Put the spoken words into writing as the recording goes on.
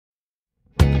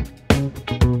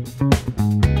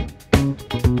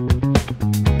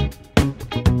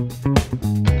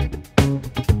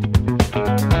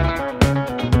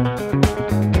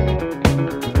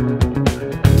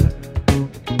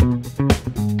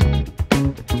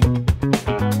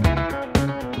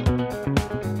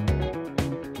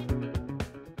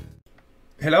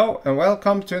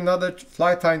welcome to another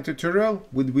fly tying tutorial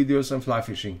with videos on fly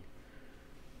fishing.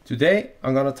 Today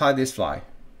I'm gonna tie this fly.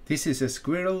 This is a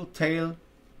squirrel tail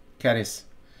caddis.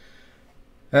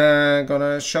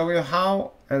 Gonna show you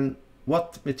how and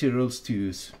what materials to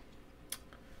use.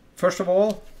 First of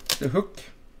all, the hook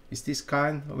is this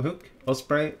kind of hook,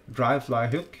 Osprey dry fly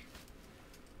hook.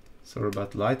 Sorry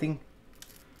about lighting.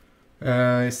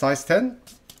 Size 10.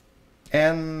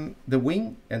 And the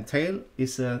wing and tail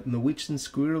is a Norwegian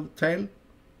squirrel tail.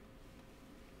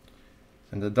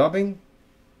 And the dubbing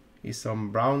is some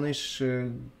brownish,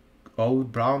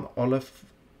 old brown olive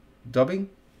dubbing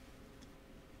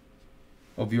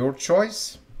of your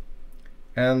choice.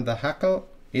 And the hackle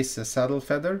is a saddle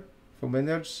feather for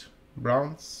vineyards,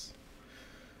 browns.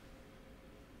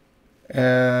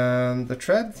 And the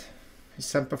thread is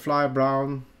Semperfly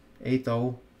brown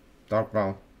 80 dark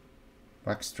brown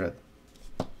wax thread.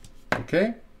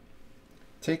 Okay,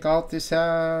 take out this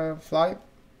fly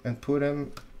and put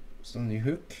him on the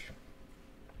hook.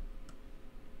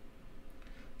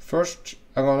 First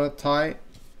I'm gonna tie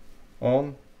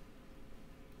on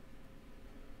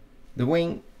the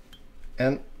wing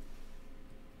and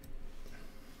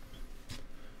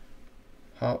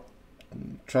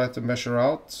try to measure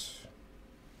out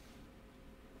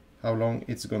how long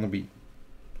it's gonna be.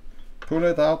 Pull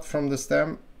it out from the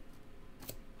stem.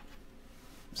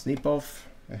 Snip off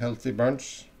a healthy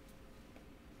bunch,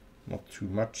 not too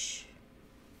much.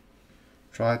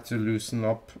 Try to loosen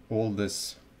up all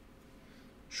this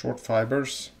short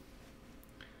fibers.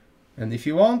 And if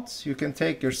you want, you can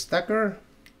take your stacker.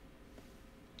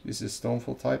 This is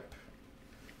stoneful type.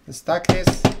 And stack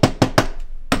this.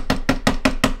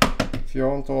 If you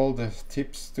want all the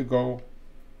tips to go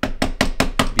be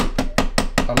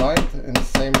aligned in the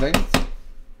same length.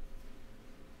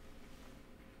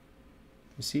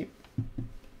 You see,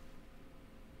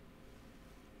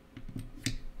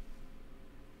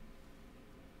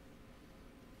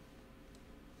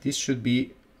 this should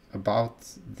be about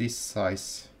this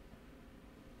size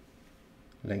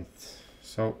length.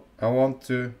 So I want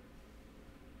to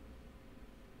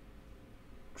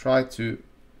try to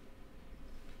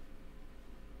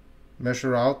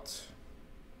measure out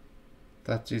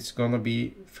that it's gonna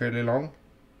be fairly long.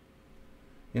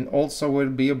 And also will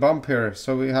be a bump here,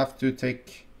 so we have to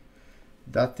take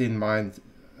that in mind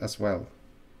as well.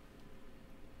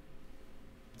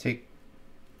 Take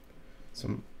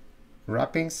some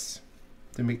wrappings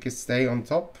to make it stay on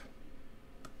top,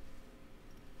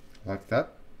 like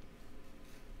that.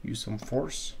 Use some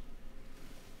force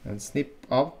and snip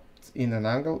out in an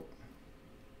angle,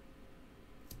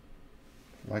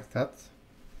 like that.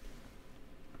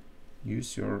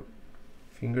 Use your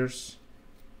fingers.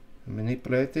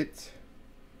 Manipulate it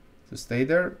to stay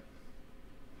there.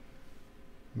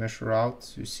 Measure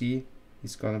out, you see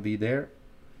it's gonna be there.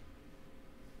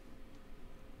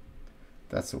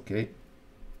 That's okay.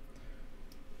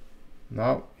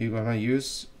 Now you're gonna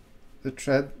use the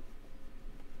thread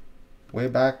way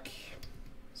back.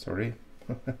 Sorry.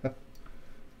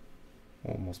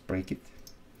 Almost break it.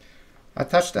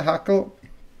 Attach the hackle.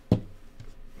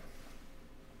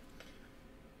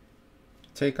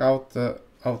 Take out the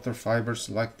outer fibers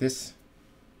like this.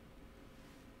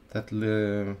 That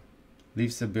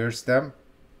leaves a bare stem.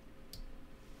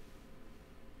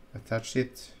 Attach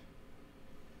it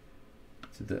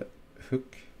to the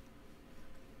hook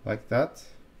like that.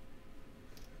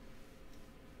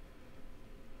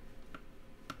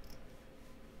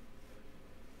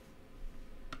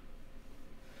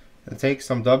 And take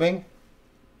some dubbing.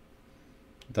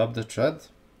 Dub the thread.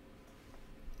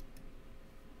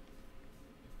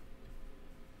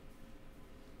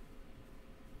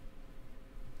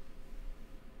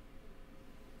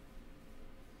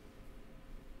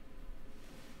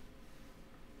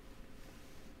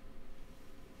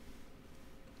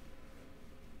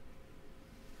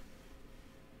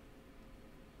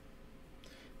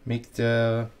 Make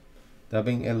the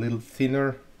dubbing a little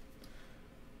thinner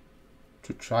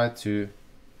to try to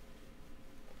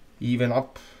even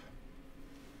up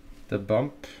the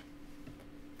bump.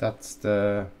 That's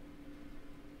the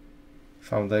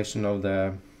foundation of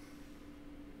the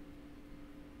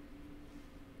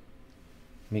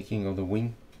making of the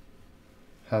wing.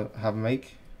 Have made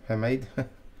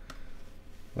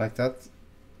like that.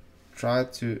 Try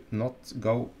to not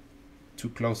go too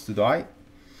close to the eye.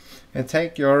 And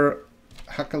take your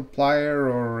hackle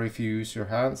plier, or if you use your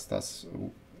hands, that's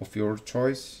of your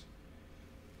choice,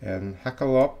 and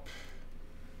hackle up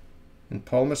in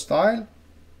Palmer style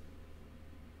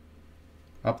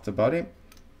up the body.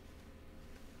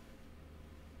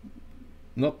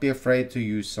 Not be afraid to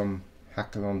use some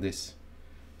hackle on this.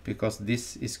 because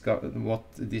this is what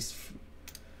this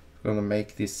gonna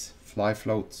make this fly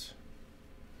float.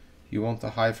 You want a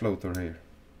high floater here.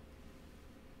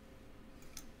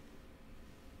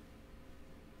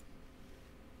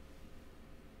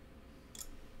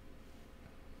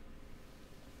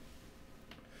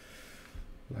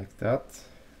 Like that.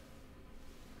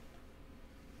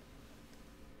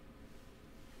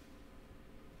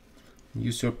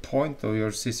 Use your point or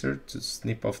your scissor to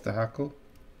snip off the hackle.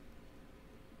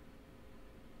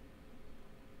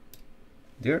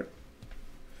 There.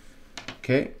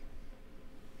 Okay.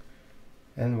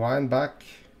 And wind back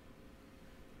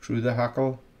through the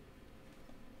hackle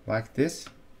like this.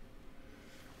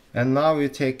 And now you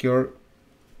take your,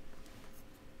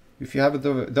 if you have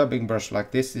a dubbing brush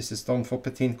like this is done for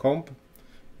patin comb,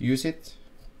 use it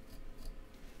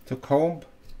to comb.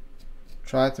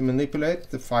 Try to manipulate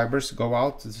the fibers, go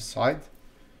out to the side.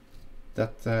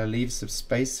 That leaves some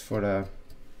space for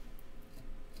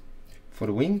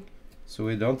the wing, so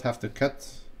we don't have to cut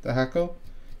the hackle.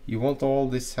 You want all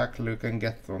this hackle you can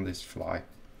get on this fly.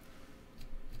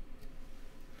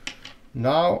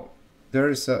 Now there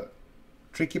is a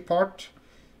tricky part.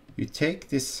 You take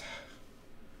this,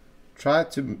 try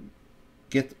to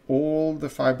get all the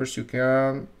fibers you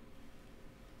can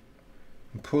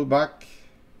and pull back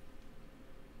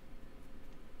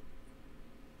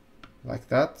like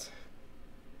that.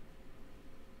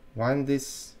 Wind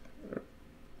this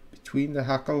between the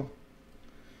hackle.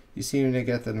 You see when you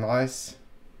get a nice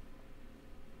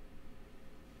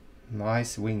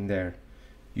wing there.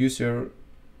 Use your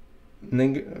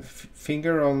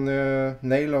finger on the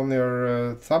nail on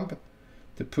your thumb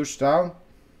to push down.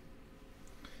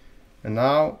 And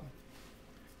now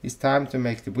it's time to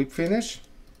make the whip finish.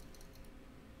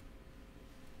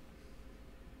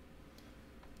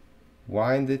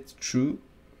 Wind it through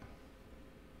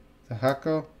the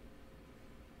hackle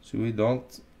so we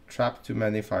don't trap too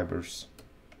many fibers.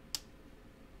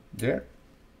 There.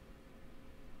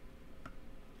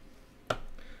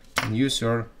 And use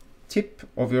your tip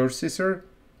of your scissor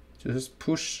to just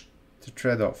push the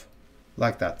thread off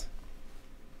like that.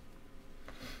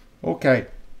 Okay,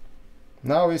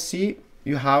 now you see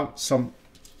you have some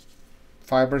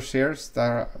fibers here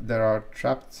that are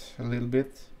trapped a little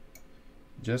bit.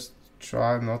 Just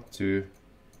try not to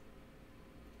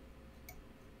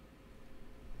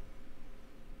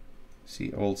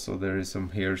see. Also there is some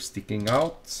hair sticking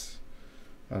out.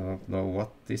 I don't know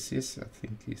what this is. I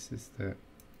think this is the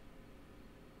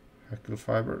hackle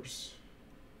fibers.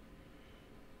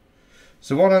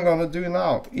 So what I'm gonna do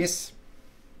now is,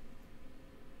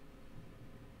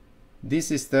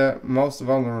 this is the most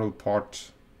vulnerable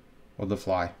part of the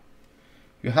fly.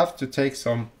 You have to take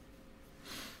some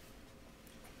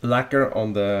lacquer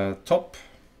on the top.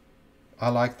 I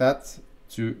like that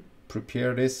to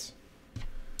prepare this,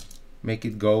 make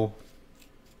it go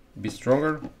a bit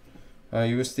stronger. I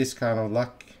use this kind of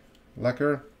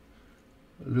lacquer,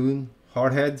 loon,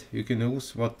 hardhead. You can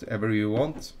use whatever you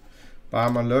want, but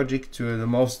I'm allergic to the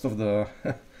most of the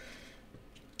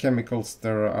chemicals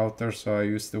that are out there, so I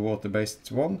use the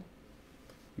water-based one.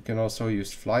 You can also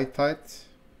use Fly Tight.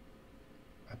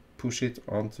 I push it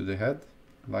onto the head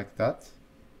like that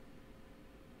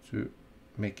to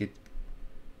make it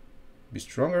be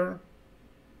stronger.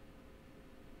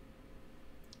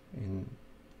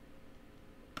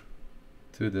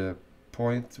 To the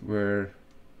point where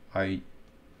I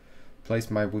place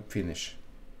my whip finish.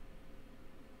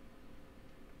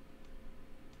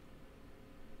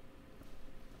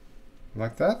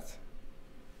 Like that.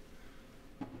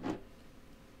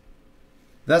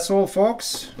 That's all,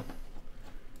 folks.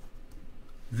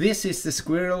 This is the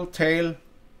Squirrel Tail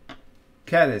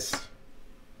Caddis.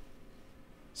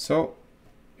 So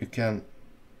you can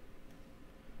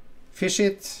fish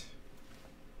it,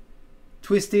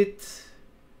 twist it,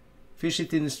 fish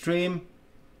it in the stream,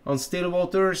 on still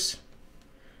waters.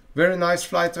 Very nice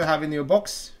fly to have in your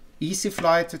box. Easy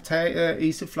fly to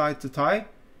tie,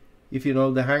 if you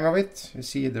know the hang of it. You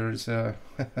see there's a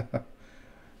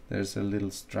there's a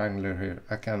little strangler here.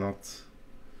 I cannot,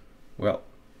 well,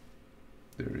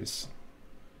 there is.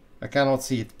 I cannot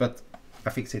see it, but I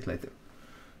fix it later.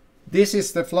 This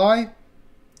is the fly.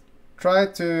 Try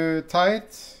to tie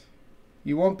it.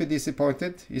 You won't be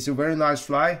disappointed. It's a very nice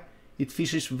fly. It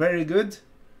fishes very good.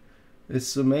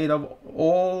 It's made of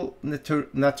all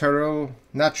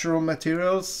natural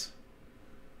materials.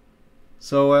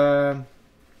 So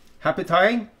happy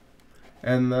tying,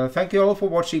 and thank you all for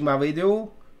watching my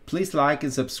video. Please like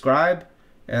and subscribe,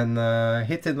 and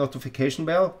hit the notification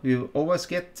bell. You always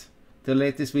get the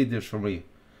latest videos from me.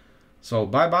 So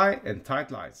bye bye and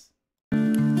tight lines.